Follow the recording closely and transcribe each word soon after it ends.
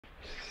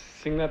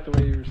Sing that the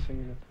way you were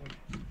singing it.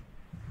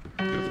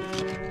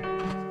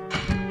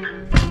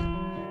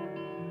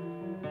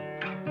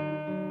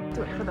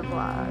 Do it for the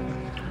vlog.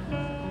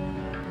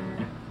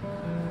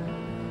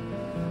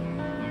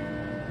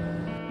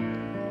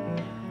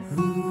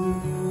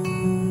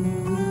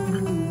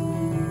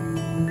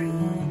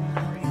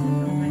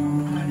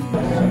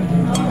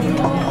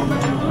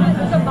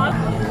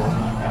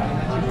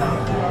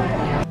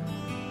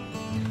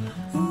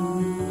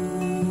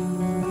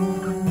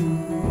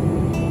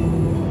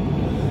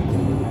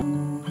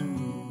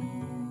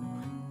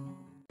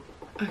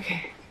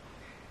 Okay.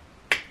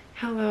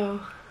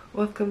 Hello.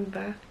 Welcome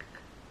back.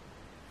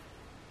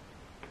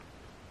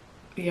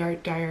 The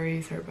art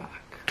diaries are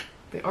back.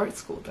 The art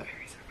school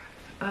diaries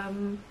are back.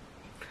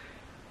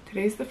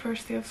 Today's the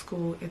first day of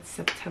school. It's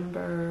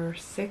September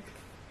 6th,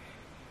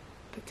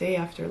 the day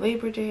after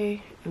Labor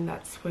Day, and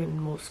that's when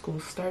most school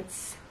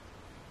starts.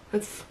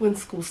 That's when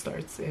school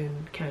starts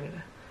in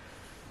Canada.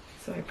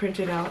 So I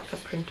printed out a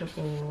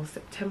printable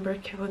September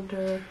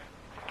calendar,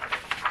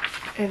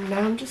 and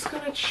now I'm just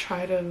gonna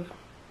try to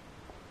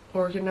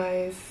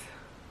organize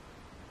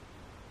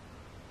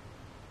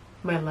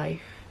my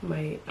life,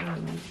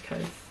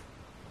 because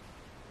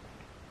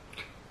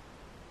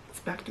it's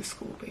back to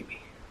school, baby.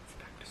 It's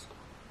back to school.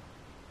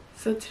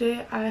 So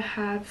today I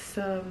have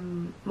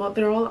some, well,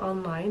 they're all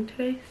online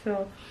today,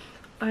 so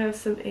I have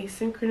some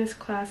asynchronous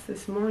class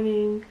this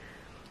morning.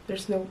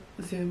 There's no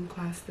Zoom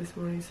class this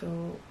morning,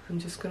 so I'm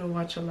just gonna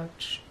watch a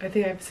lecture. I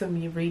think I have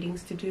some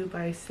readings to do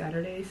by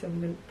Saturday, so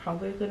I'm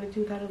probably gonna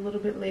do that a little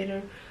bit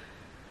later.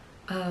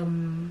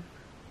 And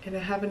I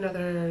have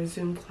another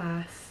Zoom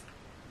class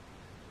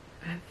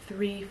at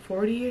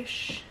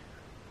 3:40ish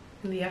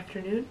in the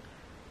afternoon.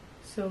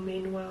 So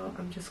meanwhile,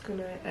 I'm just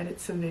gonna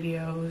edit some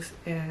videos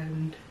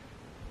and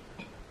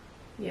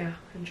yeah,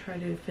 and try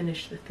to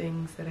finish the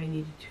things that I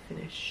needed to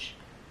finish.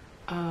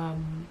 I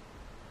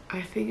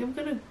think I'm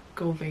gonna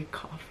go make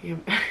coffee.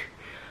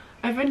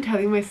 I've been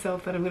telling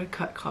myself that I'm gonna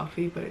cut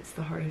coffee, but it's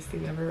the hardest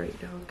thing ever right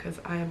now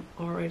because I am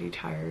already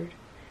tired.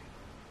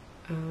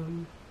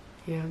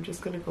 Yeah, I'm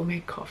just gonna go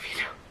make coffee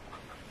now.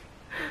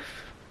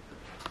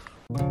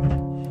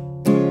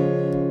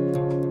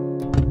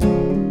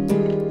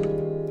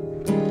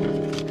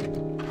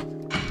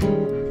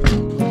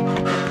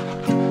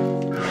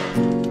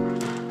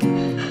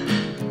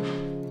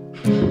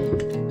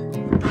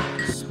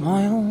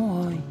 Smile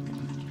white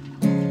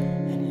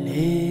and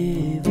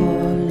live a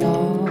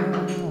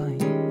life,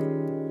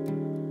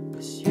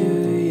 'cause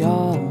you're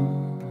young,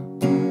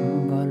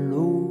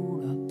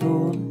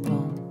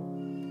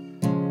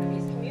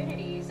 These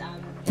communities,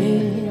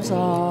 his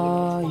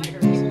eyes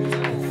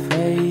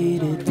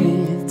faded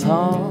with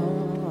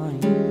time.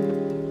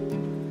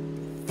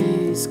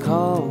 This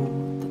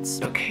cold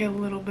that's Okay, a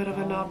little bit of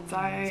an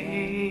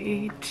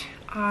update.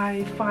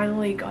 I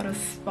finally got a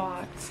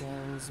spot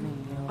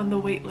on the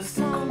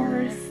waitlist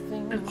course.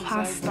 The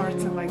class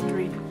starts in like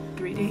 2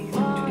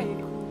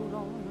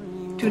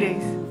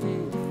 days.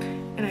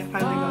 And I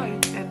finally got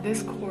it. And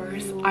this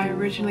course, I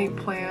originally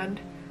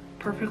planned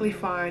perfectly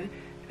fine,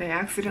 and I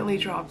accidentally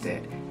dropped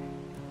it.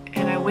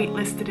 And I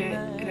waitlisted it,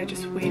 and I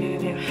just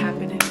waited, and it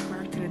happened, and it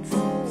worked, and it's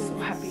so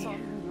happy.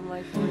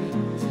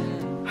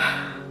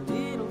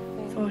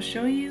 So I'll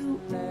show you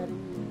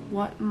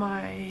what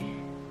my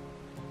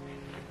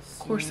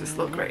courses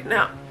look right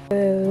now.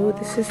 So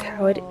this is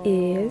how it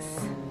is.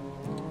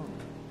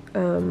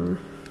 My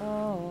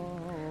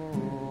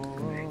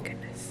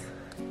goodness.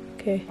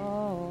 Okay.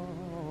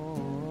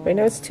 Right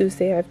now it's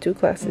Tuesday. I have 2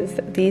 classes.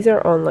 These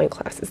are online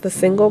classes. The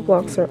single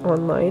blocks are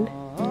online,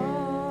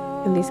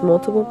 and these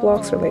multiple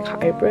blocks are like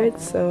hybrid.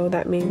 So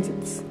that means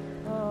it's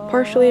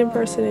partially in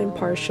person and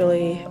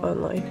partially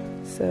online.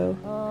 So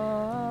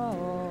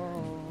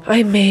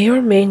I may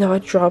or may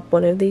not drop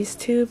one of these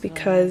 2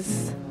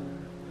 because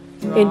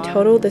in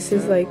total this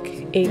is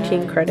like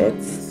 18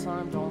 credits,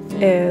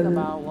 and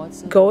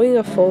going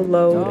a full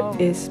load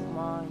is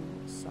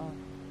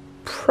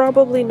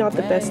probably not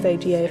the best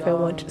idea if I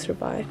want to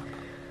survive.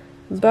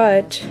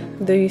 But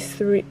these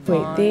 3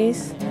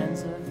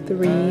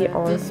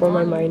 are for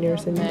my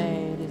minors and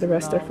the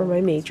rest are for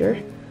my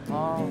major.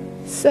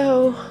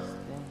 So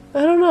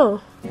I don't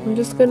know. I'm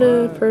just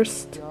gonna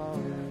first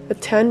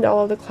attend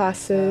all of the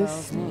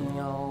classes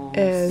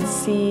and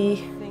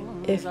see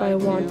if I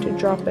want to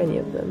drop any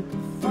of them.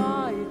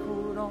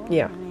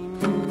 Yeah.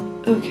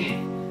 Okay.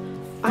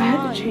 I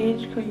had to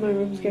change because my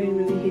room's getting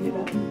really heated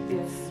up.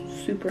 It's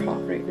super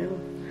hot right now.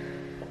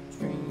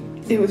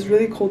 It was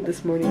really cold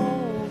this morning.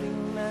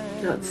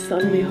 Now it's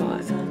suddenly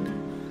hot.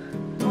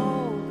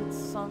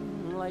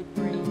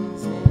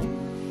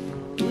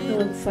 It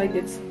looks like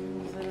it's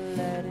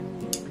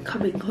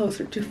coming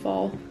closer to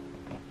fall.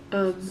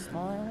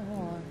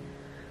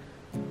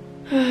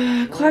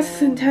 Class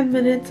is in 10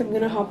 minutes. I'm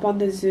gonna hop on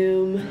the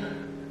Zoom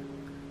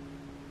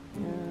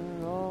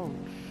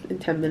in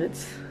 10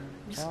 minutes.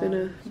 I'm just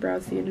gonna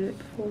browse the internet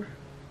before.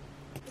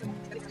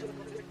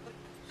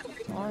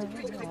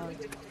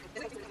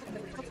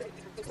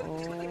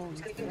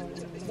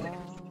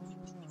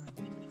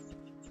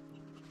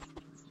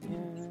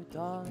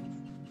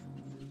 done,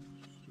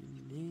 you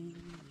leave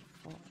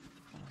for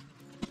fun.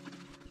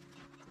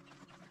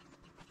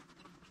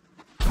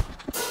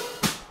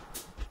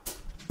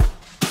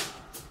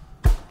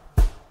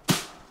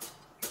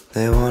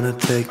 They wanna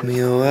take me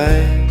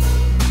away,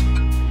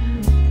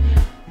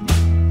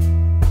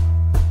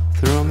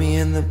 throw me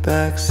in the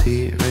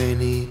backseat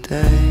rainy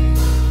day.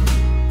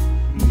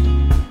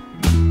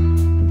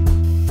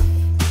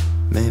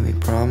 Made me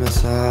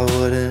promise I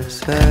wouldn't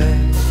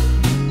stay.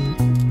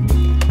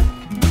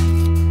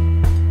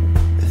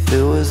 If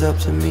it was up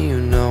to me,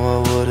 you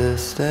know I would've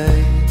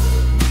stayed.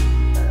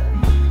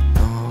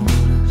 No, I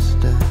would've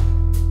stayed.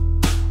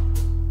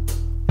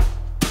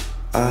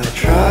 I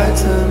tried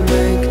to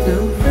make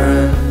new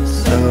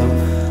friends so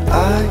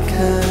I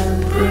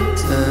can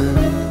pretend.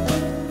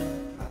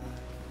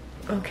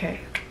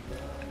 Okay,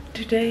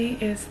 today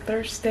is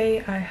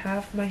Thursday. I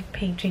have my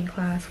painting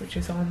class, which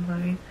is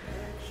online.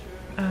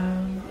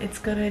 It's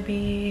gonna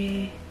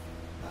be,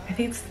 I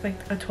think it's like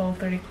a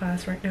 12:30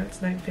 class. Right now it's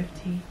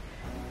 9:50.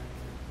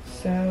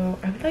 So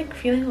I'm like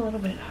feeling a little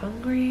bit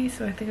hungry,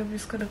 so I think I'm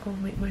just gonna go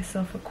make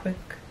myself a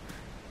quick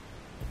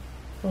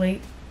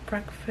late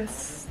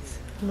breakfast,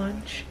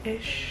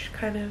 lunch-ish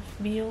kind of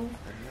meal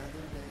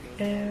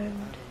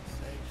and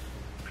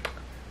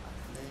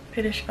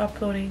finish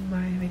uploading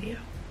my video.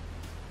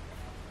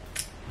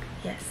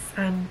 Yes,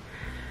 I'm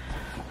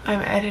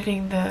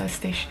editing the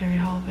stationery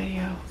haul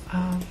video.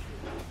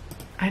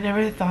 I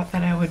never thought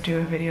that I would do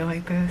a video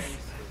like this.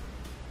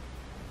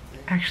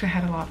 I actually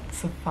had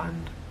lots of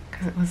fun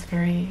because it was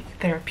very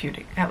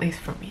therapeutic, at least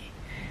for me,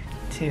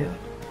 to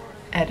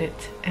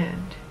edit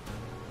and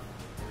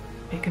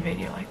make a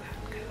video like that,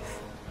 because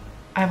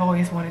I've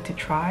always wanted to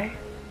try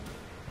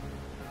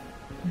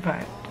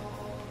but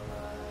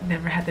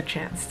never had the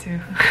chance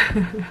to.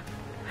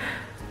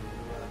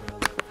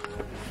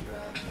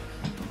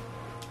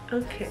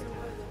 Okay,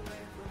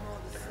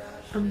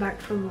 I'm back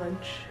from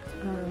lunch.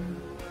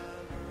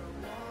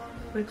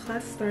 My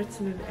class starts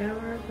in an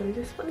hour, but I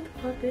just wanted to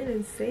pop in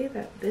and say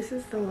that this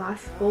is the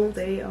last full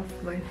day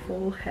of my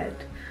full hair.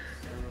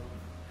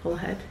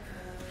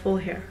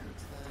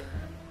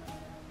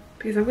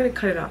 Because I'm gonna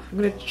cut it off. I'm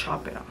gonna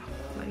chop it off.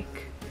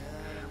 Like,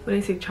 when I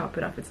say chop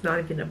it off, it's not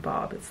even a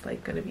bob. It's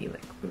like gonna be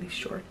like really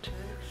short.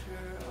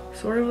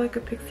 Sort of like a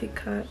pixie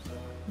cut,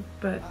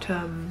 but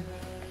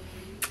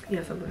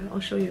yes, I'll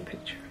show you a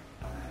picture.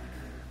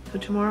 So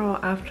tomorrow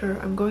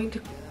I'm going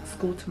to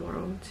school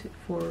tomorrow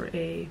for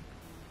a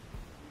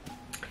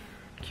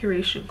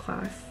curation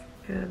class,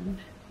 and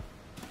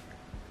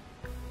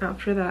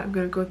after that I'm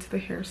gonna go to the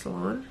hair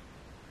salon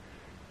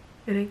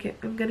and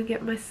I'm gonna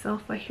get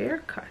myself a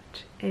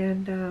haircut,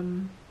 and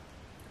I'm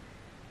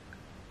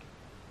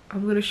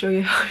gonna show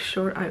you how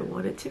short I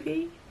want it to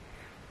be.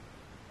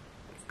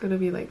 It's gonna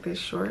be like this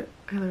short.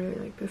 I really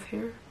like this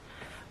hair.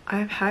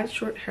 I've had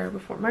short hair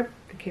before.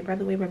 Okay, by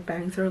the way, my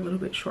bangs are a little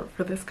bit short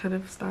for this kind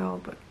of style,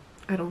 but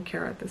I don't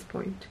care at this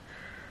point.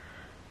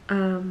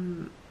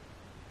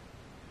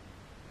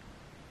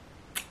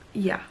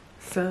 Yeah,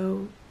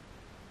 so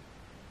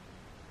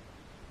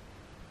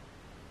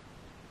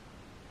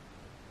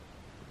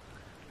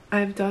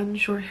I've done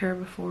short hair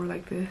before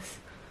like this,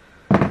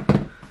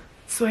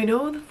 so I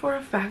know for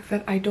a fact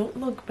that I don't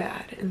look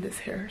bad in this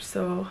hair,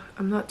 so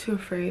I'm not too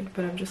afraid,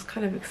 but I'm just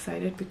kind of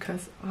excited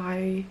because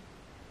I've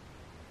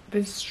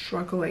been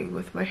struggling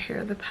with my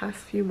hair the past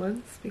few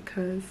months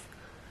because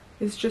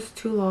it's just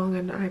too long,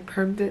 and I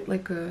permed it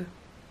like a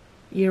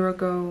year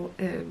ago,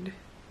 and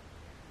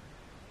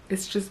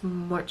it's just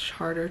much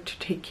harder to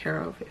take care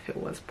of if it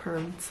was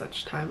permed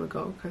such time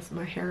ago, because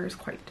my hair is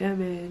quite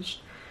damaged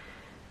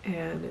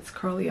and it's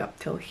curly up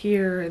till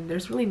here, and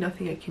there's really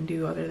nothing I can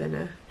do other than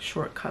a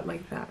shortcut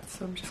like that.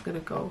 So I'm just gonna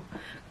go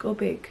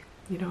big,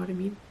 you know what I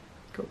mean?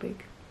 Go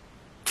big.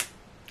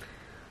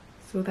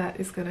 So that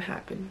is gonna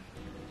happen.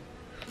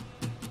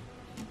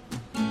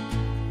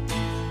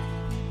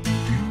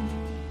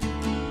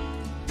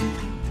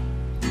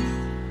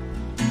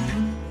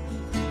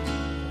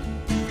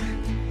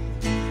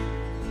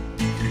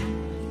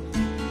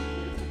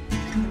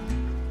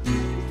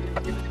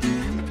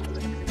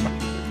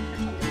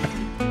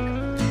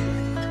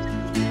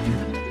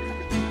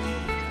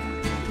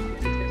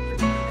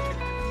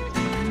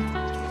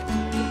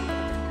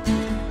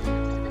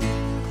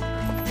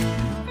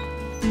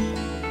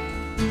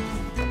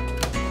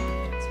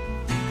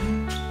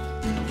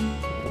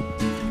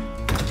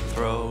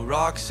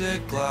 Rocks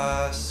at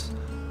glass,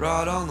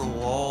 right on the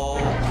wall,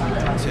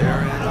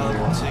 tearing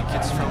up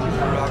tickets from the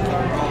rock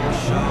and roll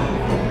show.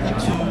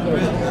 To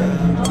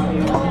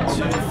remember,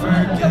 to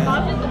forget,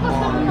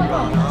 wanna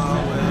run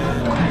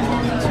away,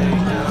 wanna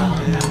take a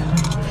hit.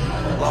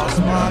 Lost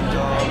my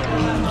dog,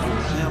 running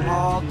from him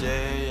all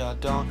day. I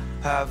don't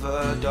have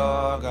a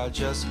dog, I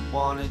just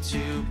wanted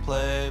to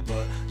play,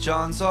 but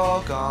John's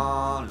all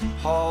gone and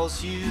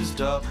Paul's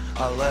used up.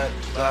 I let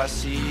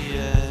Lassie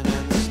in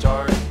and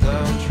start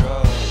the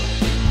truck.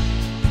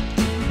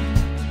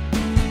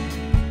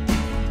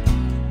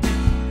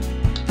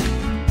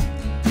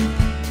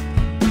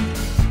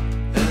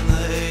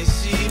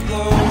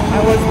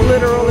 I was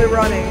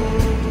running.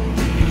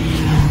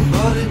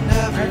 but it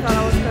never I thought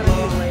I was did gonna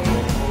blow. be late.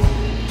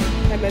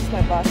 I missed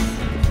my bus.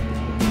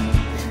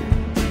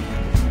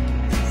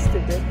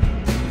 Stupid.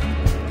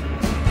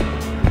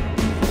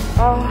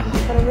 Oh,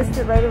 but I missed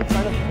it right in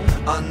front of me.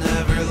 I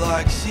never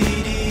liked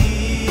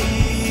CDs.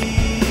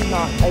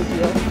 Not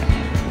ideal.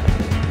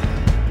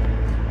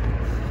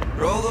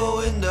 Roll the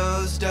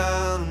windows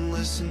down and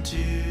listen to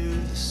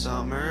the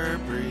summer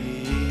breeze.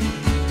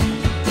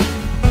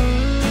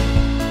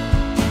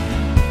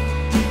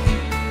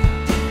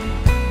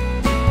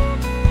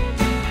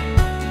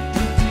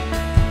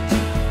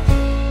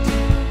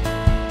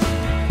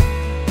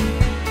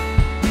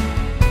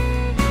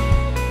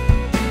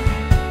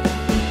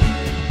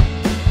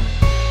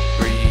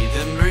 Breathe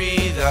in,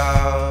 breathe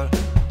out,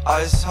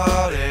 ice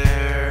hot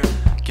air.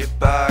 Get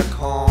back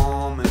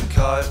home and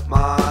cut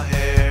my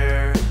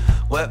hair.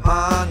 Wet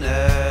my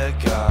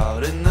neck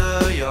out in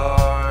the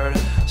yard,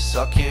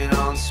 sucking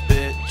on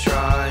spit,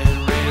 trying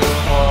real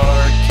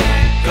hard.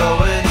 Can't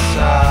go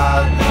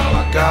inside, no,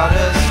 I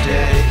gotta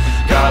stay.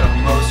 Got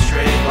almost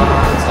straight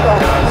lines, I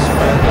gotta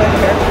spread my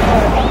hair.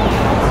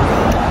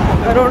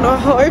 I don't know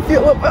how I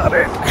feel about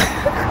it.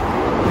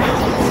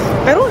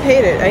 I don't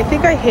hate it. I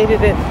think I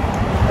hated it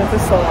at the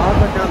salon,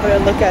 but now that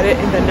I look at it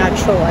in the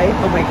natural light,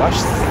 oh my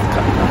gosh, this is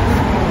coming up.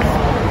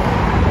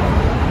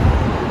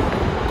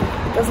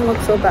 It doesn't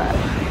look so bad.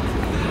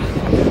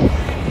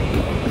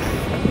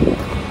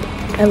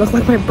 I look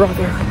like my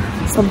brother.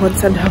 Someone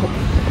send help.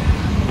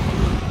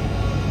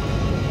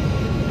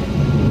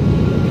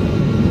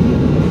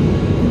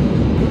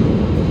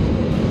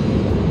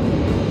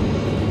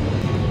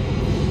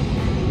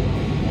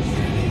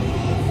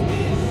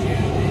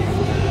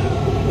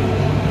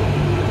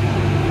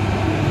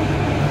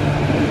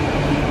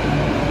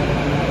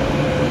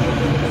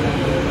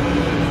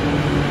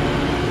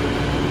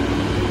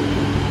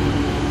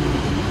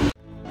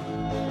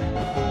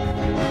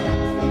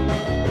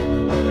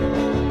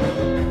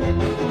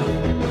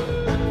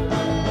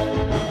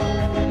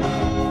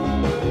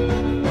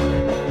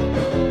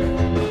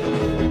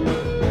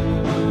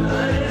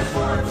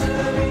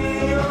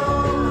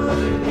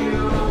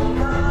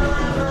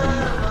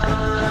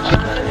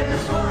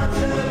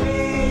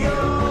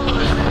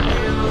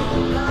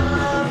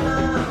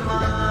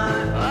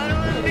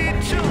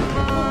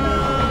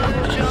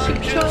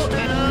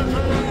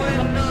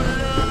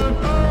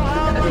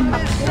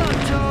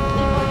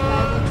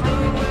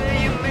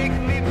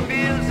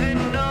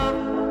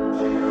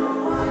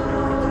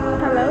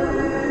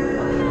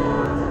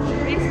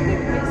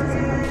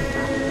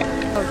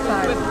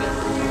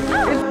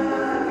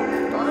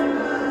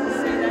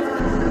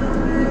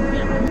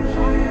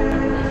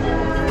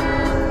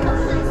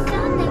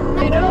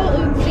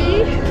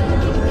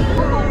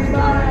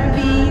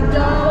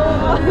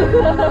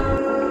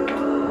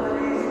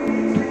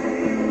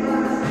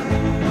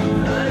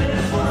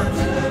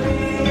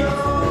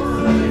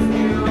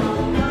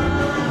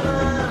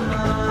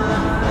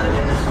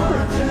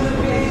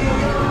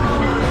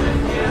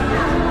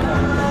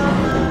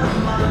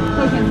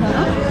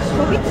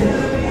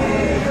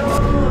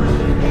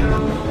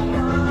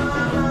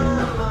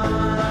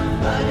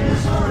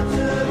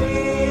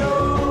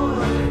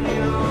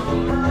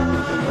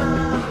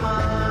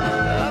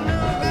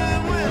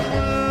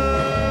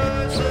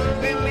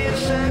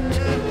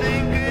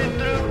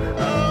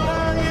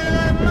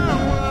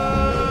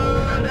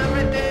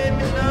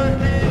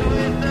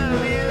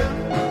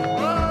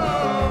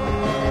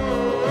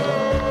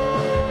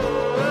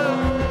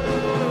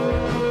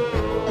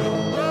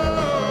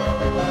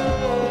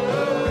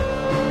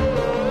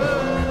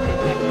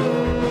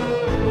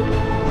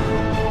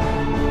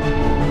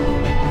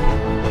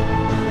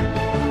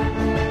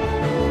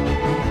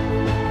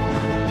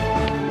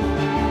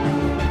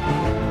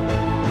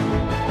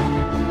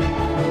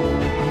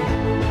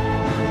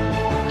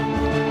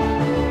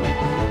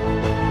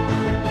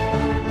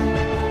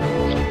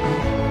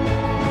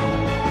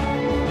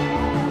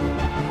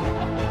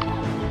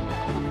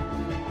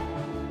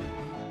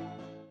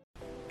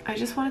 I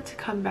just wanted to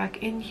come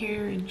back in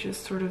here and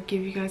just sort of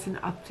give you guys an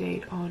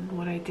update on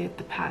what I did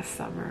the past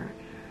summer.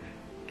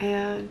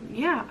 And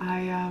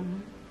yeah,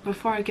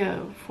 before I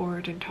go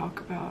forward and talk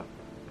about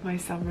my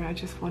summer, I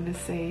just want to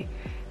say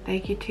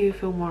thank you to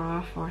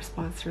Filmora for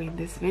sponsoring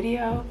this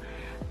video.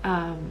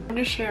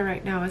 Wondershare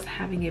right now is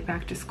having a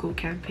back to school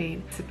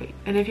campaign,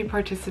 and if you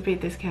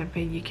participate this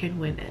campaign, you can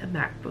win a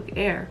MacBook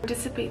Air. To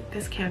participate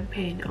this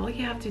campaign, all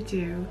you have to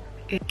do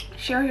is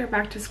share your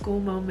back to school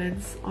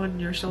moments on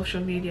your social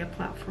media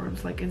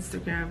platforms like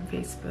Instagram,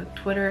 Facebook,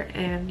 Twitter,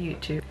 and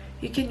YouTube.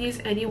 You can use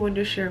any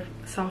Wondershare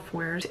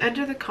software to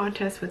enter the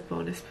contest with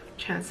bonus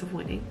chance of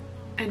winning.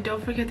 And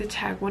don't forget to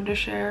tag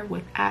Wondershare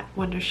with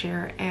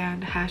 @Wondershare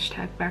and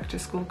hashtag back to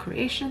school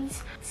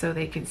creations so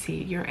they can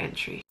see your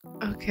entry.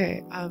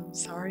 Okay,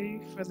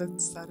 sorry for the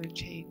sudden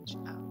change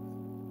of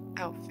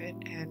outfit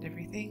and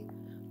everything.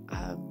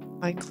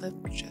 My clip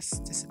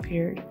just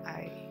disappeared.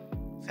 I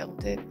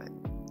filmed it,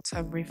 so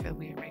I'm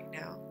refilming it right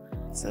now.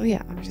 So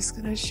yeah, I'm just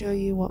gonna show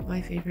you what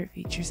my favorite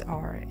features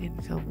are in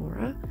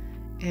Filmora.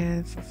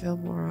 And for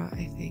Filmora,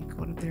 I think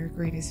one of their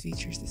greatest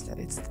features is that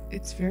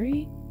it's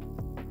very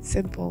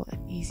simple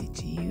and easy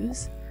to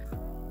use.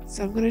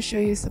 So I'm going to show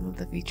you some of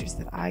the features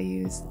that I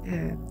use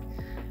and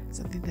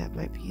something that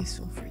might be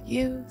useful for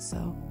you.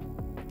 So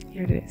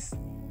here it is.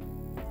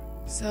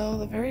 So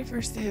the very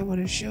first thing I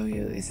want to show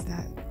you is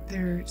that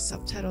their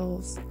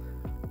subtitles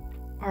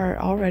are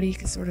already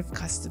sort of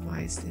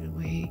customized in a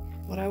way.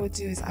 What I would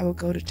do is I would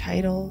go to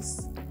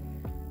titles,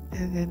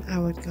 and then I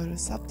would go to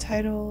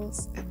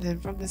subtitles, and then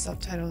from the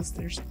subtitles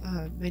there's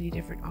many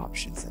different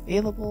options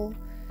available,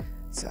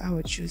 so I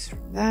would choose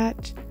from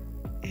that.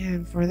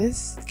 And for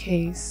this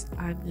case,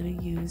 I'm going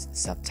to use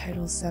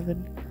subtitle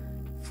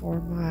 7 for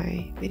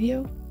my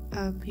video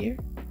here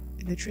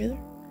in the trailer.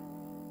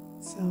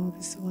 So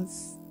this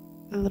was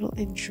a little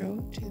intro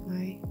to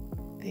my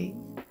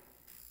thing,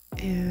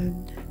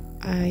 and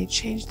I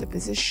changed the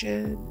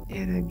position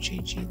and I'm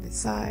changing the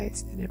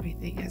size and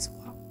everything as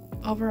well.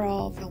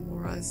 Overall,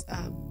 Filmora's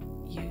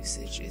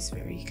usage is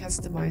very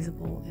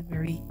customizable and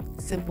very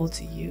simple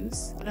to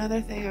use.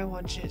 Another thing I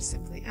want to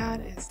simply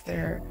add is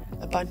their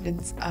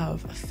abundance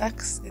of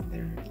effects in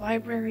their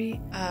library.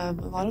 A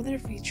lot of their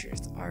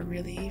features are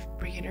really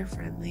beginner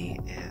friendly,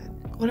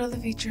 and one of the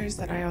features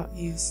that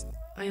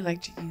I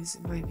like to use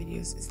in my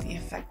videos is the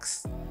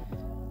effects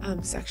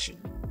section.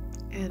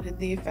 And in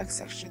the effects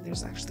section,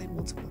 there's actually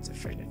multiple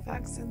different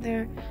effects in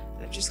there.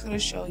 And I'm just going to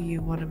show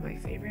you one of my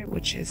favorite,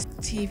 which is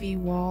TV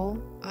wall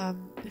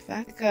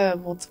effect, like a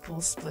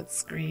multiple split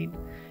screen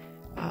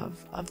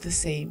of the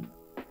same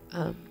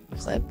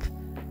clip.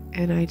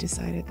 And I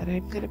decided that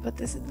I'm going to put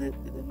this in the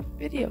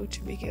video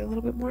to make it a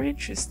little bit more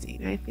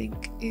interesting. I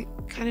think it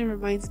kind of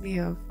reminds me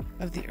of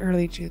the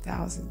early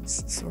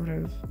 2000s sort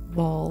of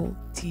mall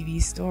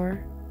TV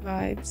store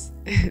vibes.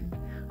 And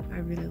I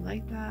really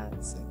like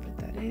that, so I put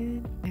that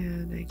in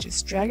and I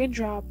just drag and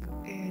drop,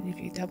 and if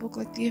you double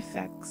click the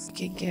effects,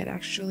 you can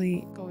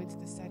actually go into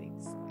the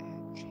settings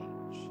and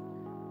change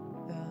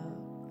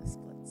the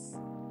splits.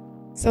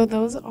 So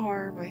those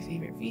are my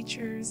favorite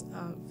features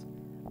of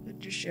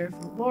Wondershare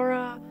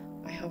Filmora.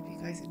 I hope you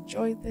guys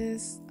enjoyed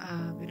this,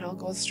 and I'll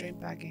go straight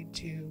back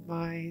into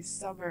my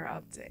summer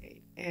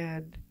update.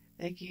 And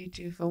thank you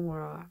to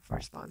Filmora for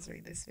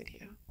sponsoring this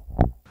video.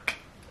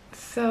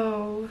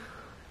 So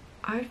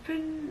I've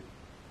been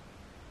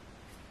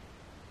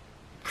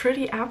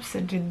pretty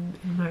absent in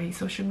my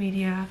social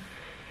media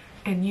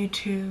and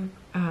YouTube,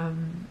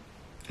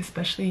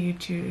 especially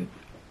YouTube,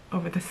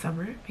 over the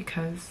summer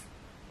because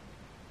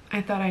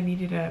I thought I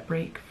needed a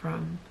break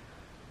from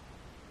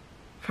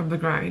the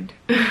grind.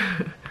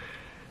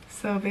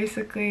 So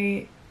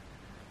basically,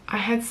 I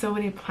had so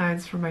many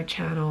plans for my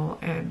channel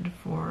and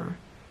for,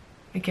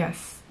 I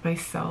guess,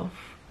 myself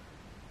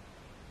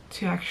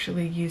to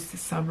actually use the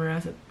summer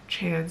as a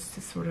chance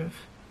to sort of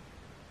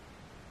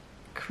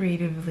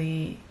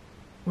creatively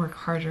work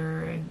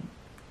harder and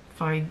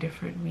find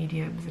different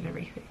mediums and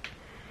everything.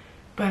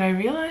 But I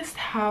realized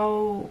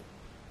how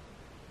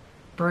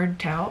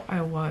burnt out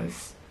I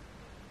was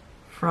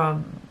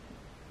from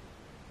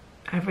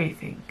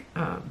everything.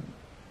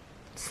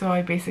 So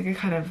I basically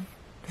kind of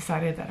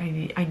decided that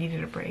I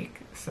needed a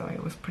break. So I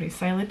was pretty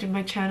silent in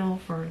my channel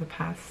for the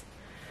past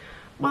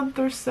month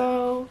or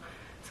so.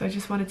 So I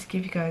just wanted to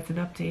give you guys an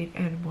update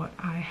and what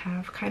I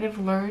have kind of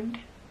learned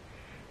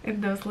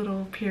in those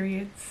little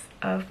periods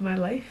of my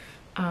life.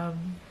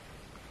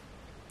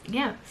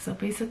 Yeah, so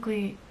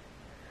basically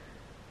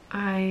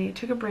I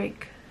took a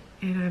break,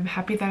 and I'm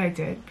happy that I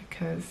did,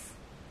 because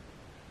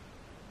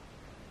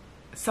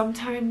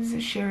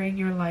sometimes sharing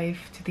your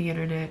life to the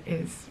internet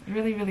is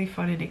really, really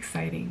fun and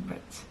exciting,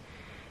 but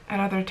at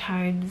other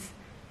times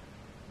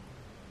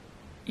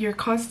you're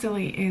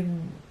constantly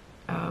in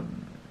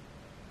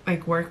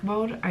like work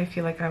mode. I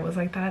feel like I was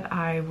like that.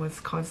 I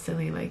was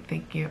constantly like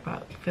thinking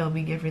about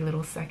filming every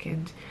little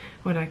second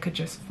when I could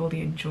just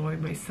fully enjoy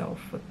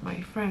myself with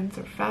my friends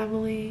or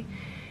family,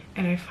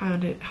 and I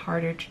found it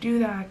harder to do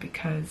that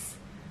because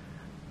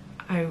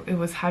it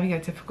was having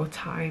a difficult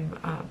time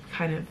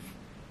kind of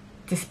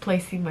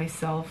displacing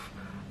myself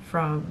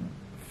from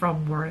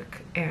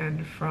work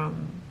and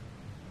from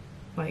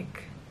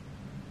like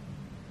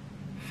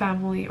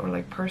family or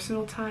like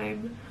personal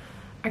time.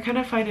 I kind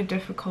of find it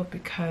difficult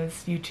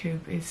because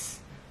YouTube is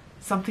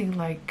something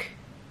like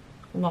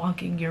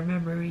logging your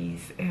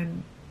memories,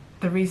 and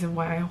the reason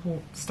why I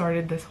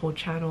started this whole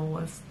channel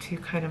was to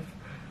kind of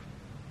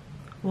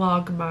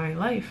log my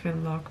life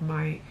and log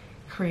my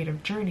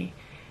creative journey.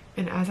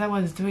 And as I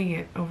was doing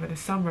it over the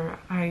summer,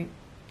 I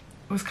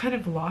was kind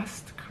of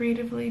lost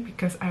creatively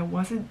because I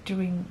wasn't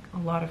doing a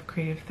lot of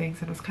creative things,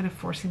 and I was kind of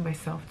forcing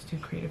myself to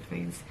do creative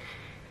things.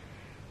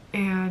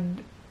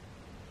 And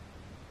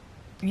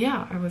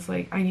yeah, I was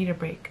like, I need a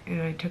break, and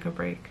I took a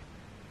break,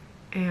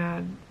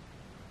 and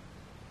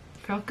it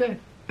felt good.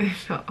 It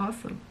felt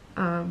awesome.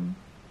 And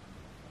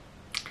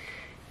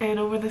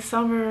over the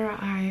summer,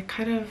 I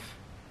kind of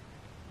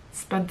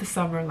spent the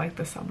summer like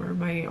the summer.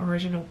 My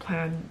original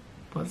plan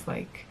was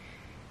like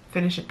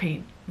finish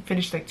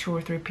like 2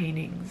 or 3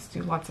 paintings,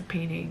 do lots of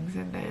paintings,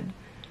 and then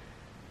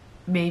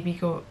maybe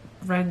go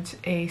rent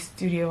a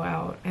studio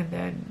out and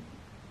then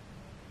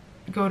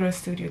go to a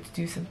studio to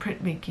do some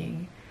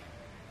printmaking.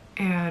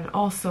 And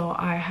also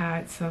I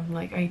had some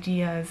like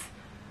ideas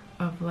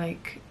of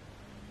like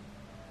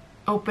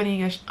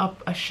opening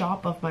up a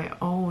shop of my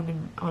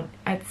own on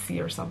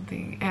Etsy or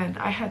something, and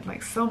I had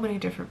like so many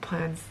different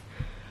plans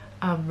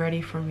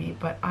ready for me,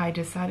 but I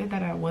decided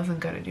that I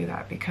wasn't gonna do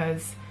that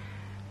because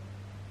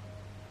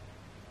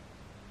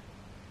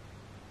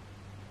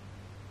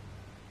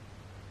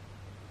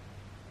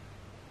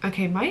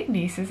okay, my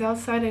niece is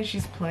outside and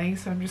she's playing,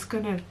 so I'm just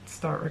gonna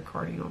start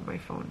recording on my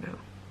phone now.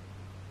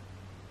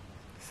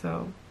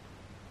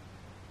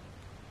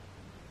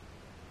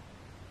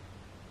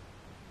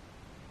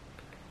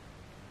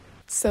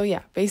 So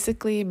yeah,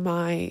 basically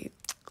my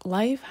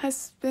life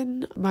has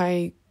been,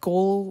 my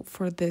goal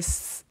for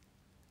this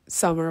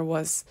summer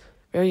was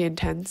very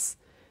intense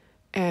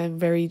and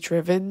very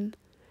driven.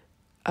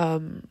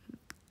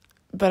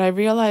 But I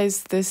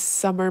realized this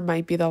summer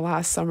might be the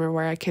last summer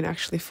where I can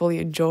actually fully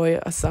enjoy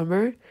a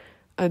summer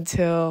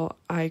until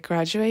I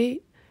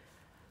graduate.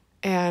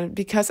 And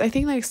because I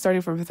think like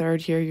starting from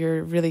third year,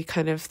 you're really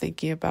kind of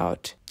thinking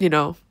about, you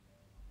know,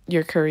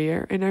 your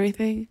career and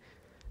everything.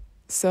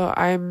 So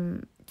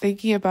I'm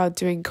thinking about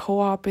doing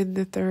co-op in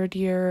the third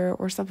year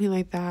or something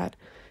like that,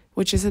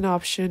 which is an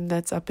option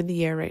that's up in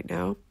the air right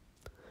now.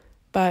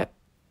 But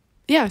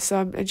yeah,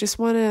 so I just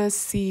want to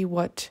see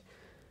what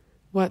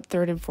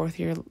third and fourth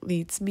year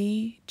leads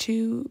me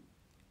to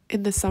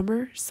in the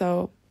summer.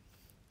 So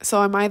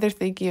I'm either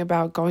thinking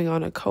about going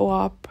on a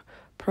co-op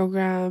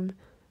program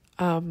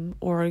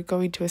or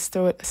going to a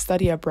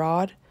study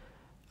abroad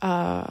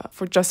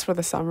for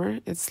the summer.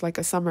 It's like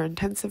a summer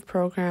intensive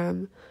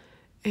program,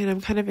 and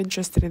I'm kind of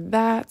interested in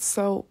that.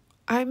 So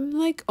I'm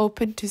like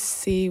open to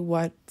see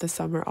what the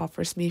summer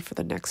offers me for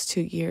the next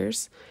 2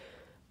 years.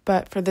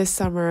 But for this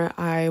summer,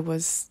 I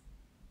was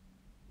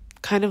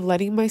kind of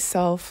letting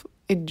myself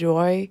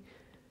enjoy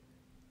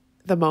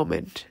the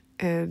moment.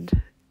 And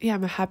yeah,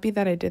 I'm happy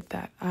that I did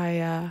that.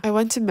 I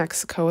went to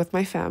Mexico with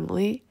my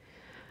family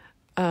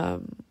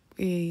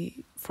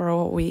for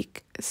a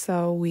week.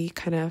 So we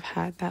kind of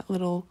had that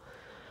little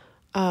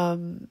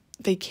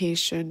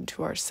vacation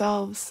to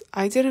ourselves.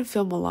 I didn't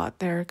film a lot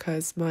there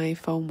because my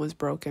phone was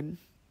broken,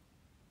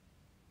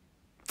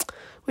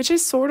 which I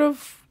sort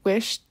of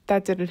wished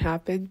that didn't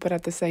happen, but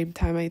at the same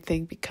time I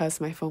think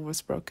because my phone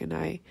was broken,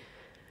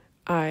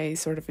 I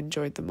sort of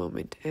enjoyed the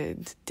moment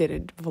and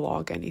didn't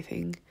vlog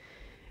anything.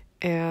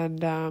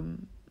 And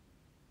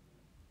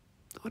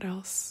what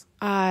else?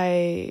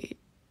 I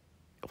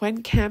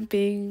went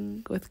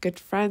camping with good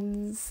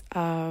friends.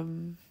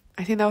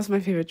 I think that was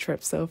my favorite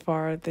trip so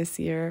far this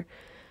year.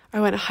 I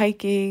went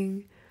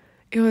hiking.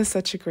 It was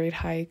such a great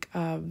hike.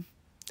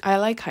 I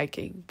like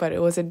hiking, but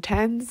it was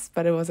intense,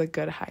 but it was a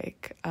good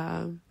hike.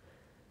 It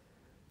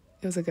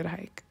was a good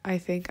hike. I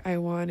think I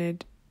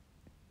wanted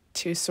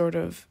to sort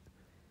of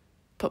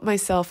put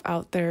myself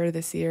out there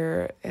this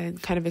year and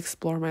kind of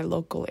explore my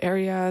local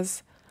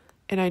areas.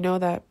 And I know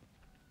that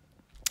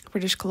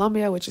British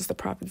Columbia, which is the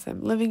province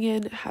I'm living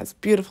in, has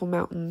beautiful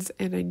mountains,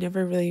 and I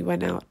never really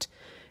went out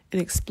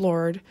and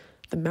explored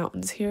the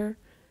mountains here.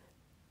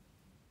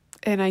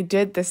 And I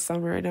did this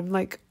summer, and I'm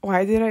like,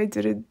 why didn't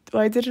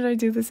I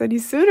do this any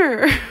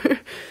sooner?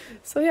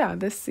 So yeah,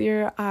 this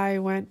year I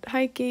went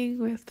hiking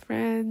with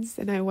friends,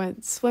 and I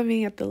went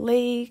swimming at the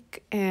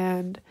lake,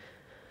 and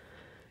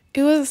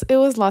it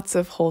was lots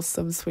of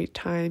wholesome, sweet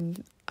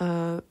times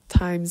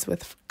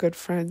with good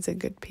friends and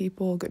good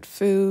people, good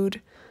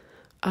food.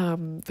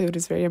 Food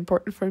is very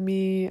important for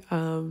me.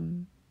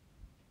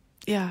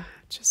 Yeah,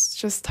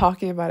 just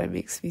talking about it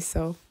makes me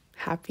so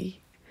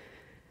happy.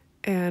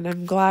 And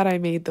I'm glad I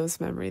made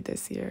those memories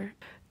this year.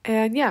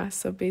 And yeah,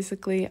 so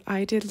basically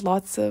I did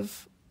lots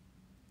of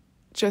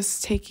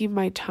just taking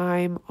my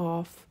time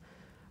off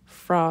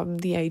from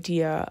the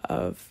idea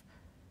of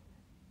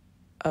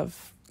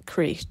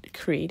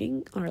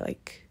creating or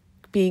like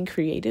being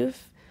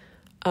creative.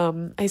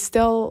 I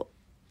still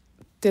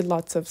did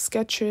lots of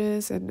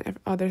sketches and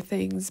other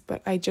things,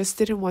 but I just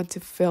didn't want to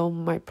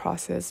film my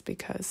process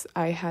because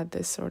I had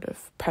this sort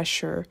of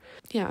pressure.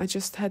 Yeah, I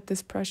just had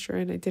this pressure,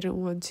 and I didn't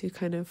want to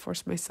kind of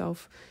force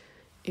myself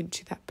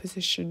into that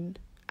position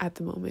at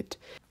the moment.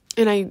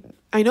 And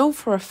I know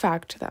for a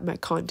fact that my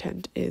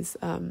content is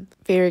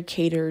very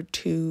catered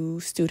to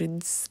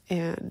students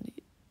and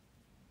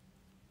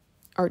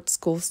art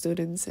school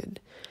students,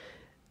 and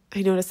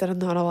I noticed that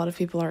not a lot of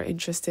people are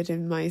interested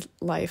in my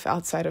life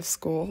outside of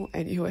school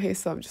anyway,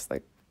 so I'm just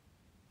like,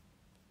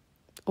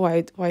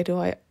 why do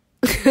I,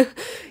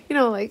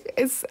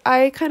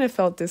 I kind of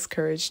felt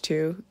discouraged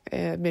too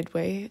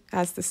midway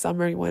as the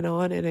summer went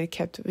on, and I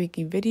kept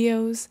making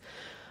videos.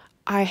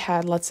 I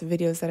had lots of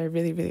videos that I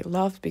really, really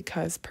loved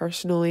because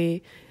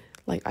personally,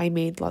 like I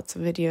made lots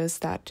of videos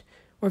that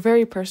were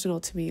very personal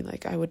to me.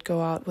 Like I would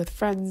go out with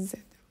friends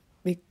and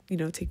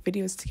take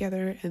videos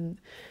together, and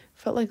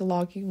felt like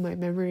logging my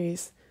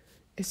memories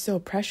is so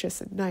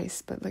precious and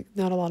nice, but like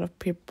not a lot of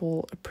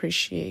people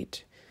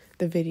appreciate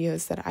the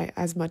videos that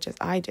as much as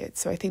I did.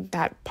 So I think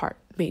that part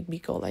made me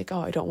go like,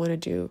 oh, I don't want to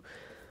do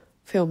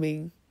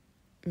filming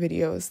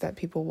videos that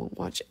people won't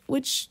watch,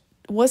 which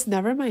was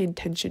never my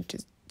intention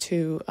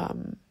to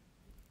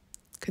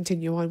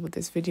continue on with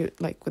this video,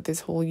 like with this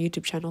whole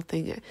YouTube channel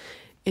thing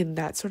in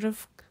that sort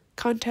of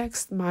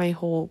context. My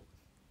whole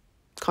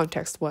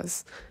context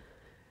was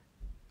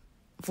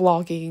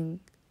vlogging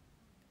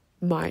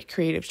my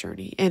creative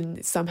journey,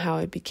 and somehow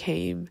it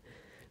became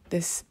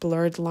this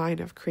blurred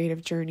line of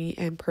creative journey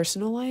and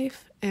personal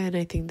life, and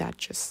I think that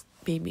just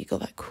made me go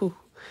like, whoo.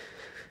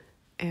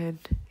 And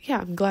yeah,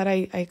 I'm glad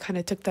I kind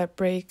of took that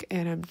break,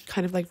 and I'm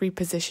kind of like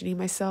repositioning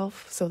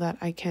myself so that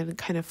I can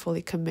kind of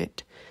fully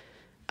commit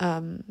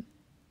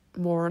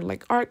more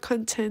like art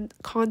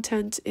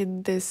content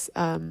in this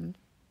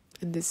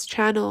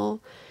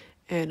channel,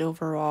 and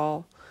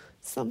overall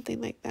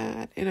something like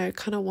that. And I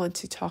kind of want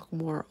to talk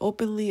more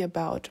openly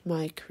about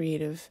my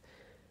creative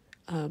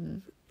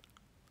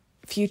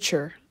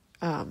future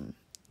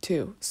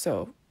too.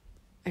 So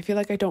I feel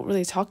like I don't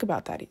really talk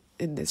about that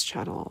in this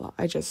channel a lot.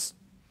 I just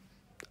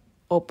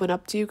open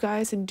up to you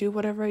guys and do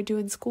whatever I do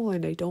in school,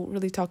 and I don't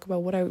really talk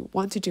about what I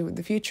want to do in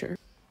the future.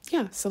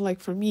 Yeah, so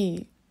like for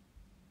me,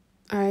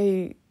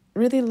 I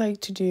really like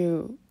to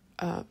do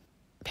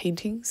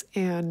paintings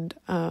and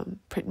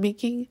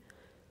printmaking.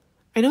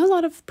 I know a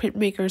lot of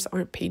printmakers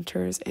aren't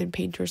painters and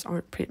painters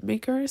aren't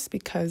printmakers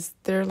because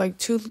they're like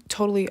two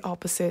totally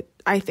opposite.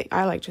 I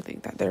like to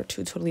think that they're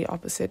two totally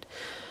opposite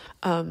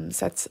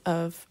sets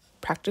of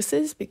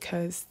practices,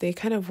 because they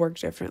kind of work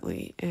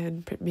differently,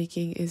 and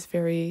printmaking is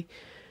very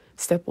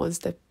step 1,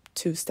 step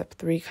 2, step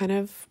 3 kind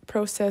of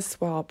process,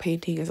 while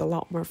painting is a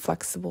lot more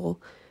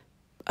flexible,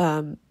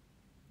 and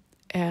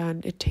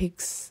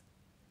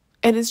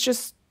it's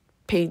just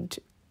paint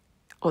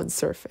on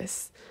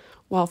surface,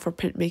 while for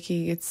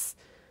printmaking it's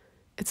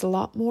a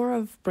lot more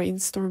of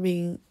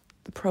brainstorming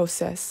the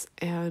process,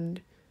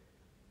 and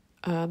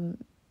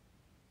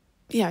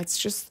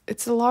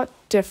it's a lot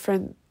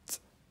different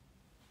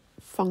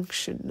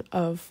function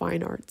of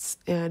fine arts.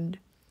 And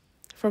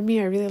for me,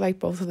 I really like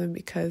both of them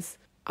because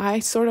I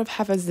sort of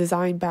have a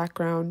design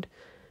background,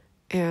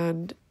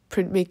 and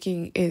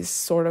printmaking is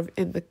sort of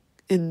in the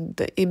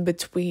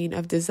in-between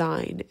of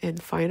design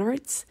and fine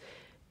arts.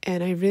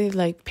 And I really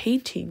like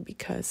painting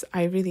because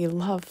I really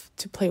love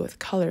to play with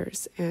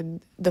colors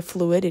and the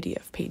fluidity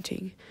of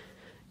painting.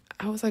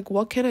 I was like,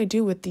 what can I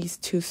do with these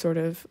two sort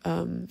of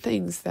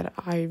things that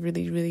I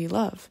really, really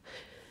love?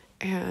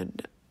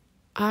 And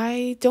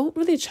I don't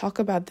really talk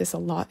about this a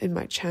lot in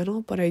my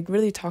channel, but I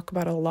really talk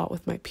about it a lot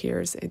with my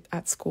peers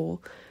at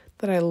school,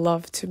 that I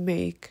love to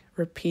make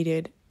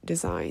repeated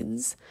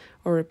designs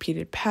or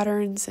repeated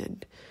patterns,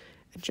 and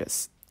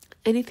just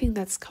anything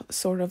that's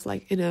sort of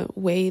like in a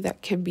way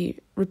that can be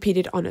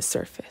repeated on a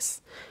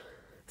surface.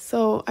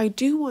 So I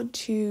do want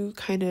to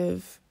kind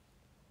of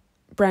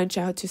branch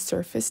out to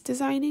surface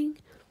designing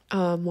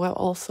while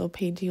also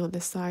painting on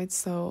the side.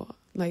 So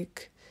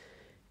like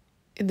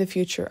in the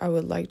future, I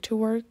would like to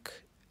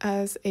work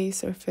as a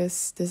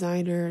surface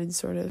designer and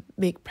sort of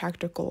make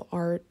practical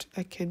art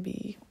that can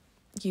be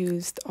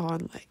used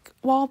on like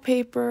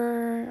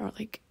wallpaper or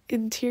like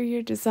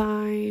interior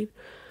design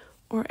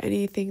or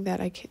anything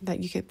that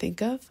you can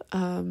think of.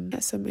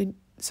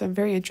 So I'm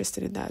very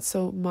interested in that.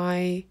 So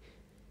my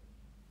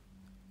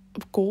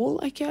goal,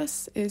 I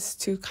guess, is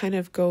to kind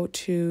of go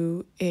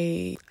to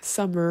a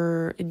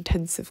summer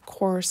intensive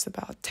course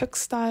about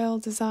textile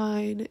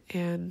design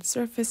and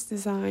surface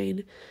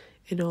design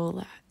and all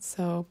that.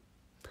 So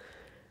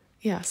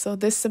yeah, so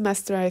this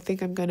semester I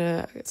think I'm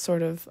gonna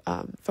sort of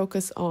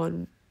focus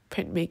on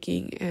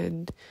printmaking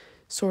and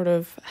sort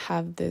of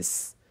have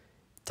this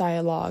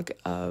dialogue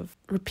of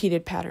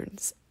repeated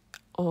patterns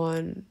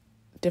on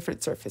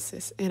different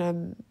surfaces. And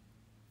I'm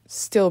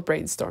still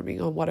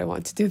brainstorming on what I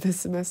want to do this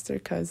semester,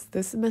 because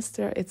this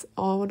semester it's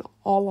all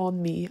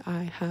on me.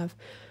 I have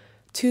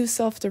 2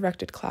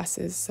 self-directed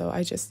classes, so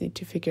I just need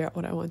to figure out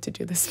what I want to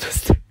do this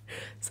semester.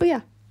 So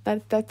yeah,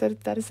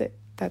 that is it.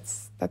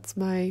 That's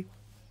my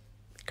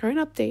current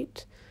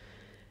update.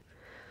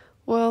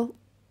 Well,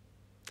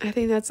 I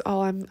think that's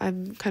all.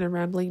 I'm kind of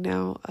rambling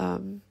now.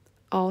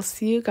 I'll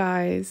see you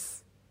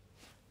guys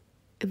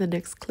in the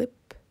next clip.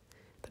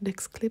 The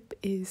next clip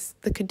is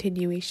the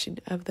continuation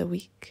of the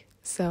week.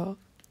 So,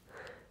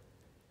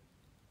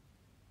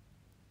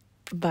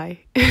 bye.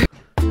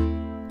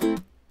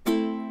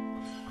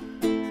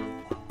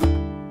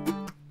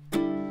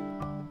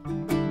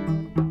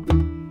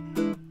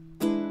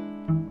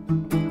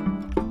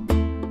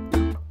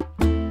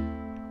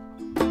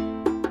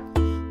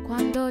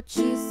 Quando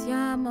ci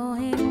siamo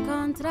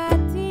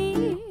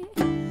incontrati,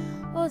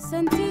 ho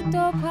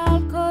sentito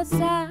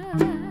qualcosa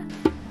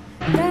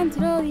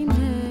dentro di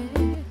me.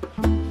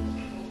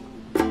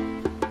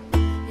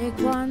 E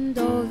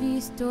quando ho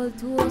visto il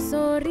tuo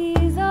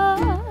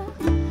sorriso,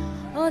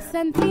 ho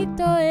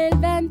sentito il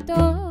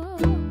vento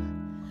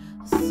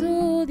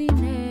su di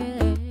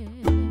me.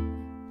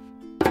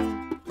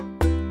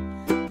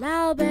 Gli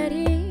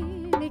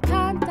alberi mi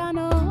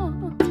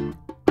cantano,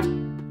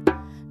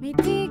 mi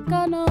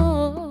dicono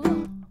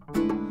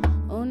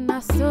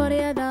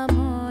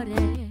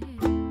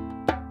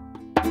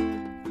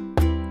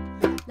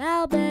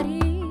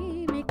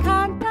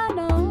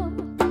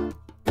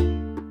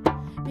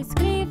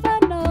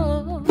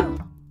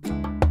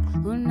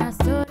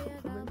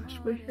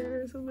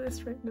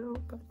this right now,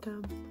 but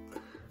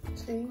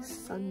today's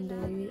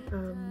Sunday.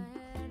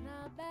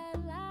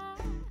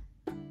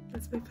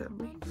 That's my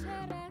family.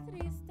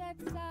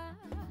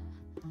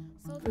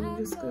 And I'm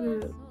just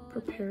gonna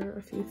prepare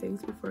a few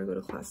things before I go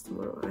to class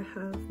tomorrow. I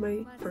have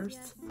my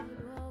first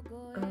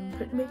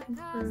printmaking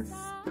class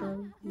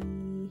of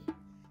the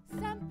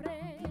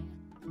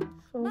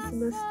fall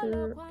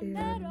semester,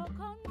 and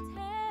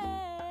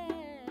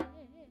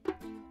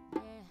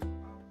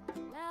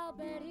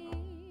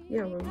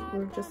yeah,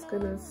 we're just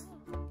gonna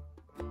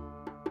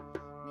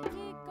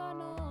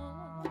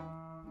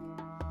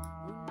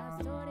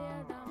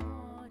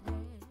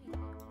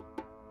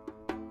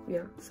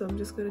so I'm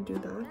just gonna do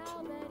that,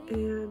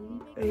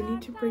 and I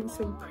need to bring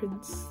some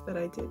prints that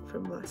I did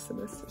from last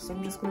semester, so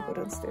I'm just gonna go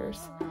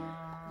downstairs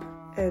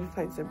and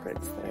find some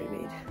prints that I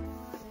made.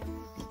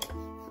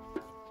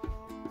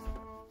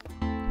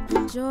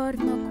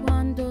 Giorno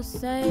quando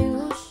sei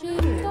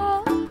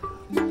uscito,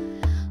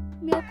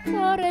 mio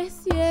cuore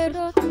si è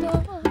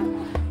rotto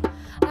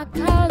a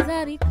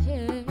causa di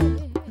te,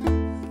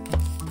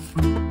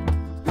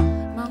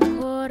 ma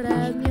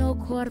ancora il mio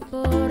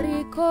corpo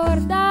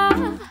ricorda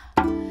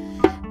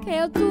che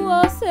il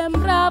tuo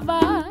sembrava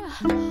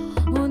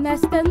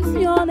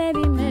un'estensione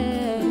di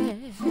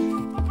me.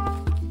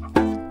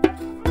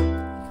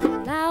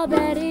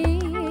 L'alberi